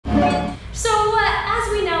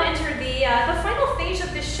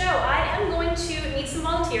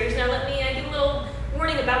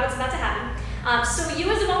about what's about to happen. So you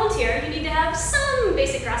as a volunteer, you need to have some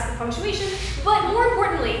basic grasp of punctuation, but more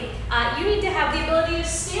importantly, you need to have the ability to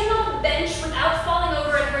stand on the bench without falling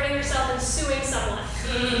over and hurting yourself and suing someone.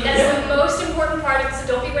 That's the most important part of it, so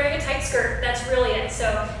don't be wearing a tight skirt. That's really it.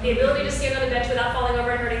 So the ability to stand on the bench without falling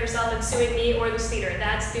over and hurting yourself and suing me or the speeder,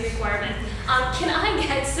 that's the requirement. Can I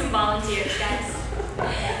get some volunteers, guys?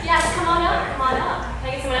 Yes, come on up, come on up. Can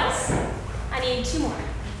I get someone else? I need 2 more.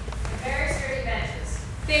 Very sturdy benches.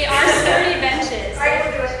 They are sturdy benches. All right,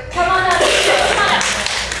 we'll do it. Come on up, come on up.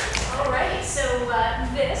 All right, so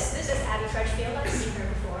this is Abby Fredgefield. I've seen her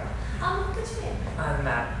before. What's your name? I'm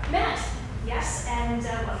Matt. Matt. Yes, and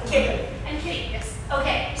welcome. Kitty. And Kitty, yes.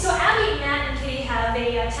 Okay, so Abby, Matt, and Kitty have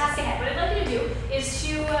a task ahead. What I'd like you to do is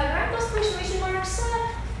to grab those punctuation marks,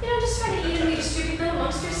 just try to evenly distribute them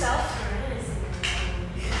amongst yourself.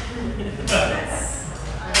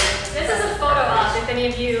 This is a photo op if any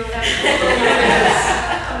of you have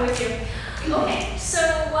I'm with you. Okay, so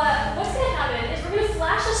what's going to happen is we're going to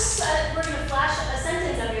flash a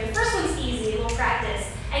sentence up here. The first one's easy, a little practice,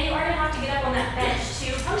 and you are going to have to get up on that bench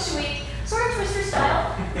to punctuate, sort of Twister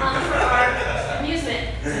style, for our amusement.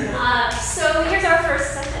 So here's our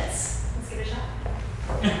first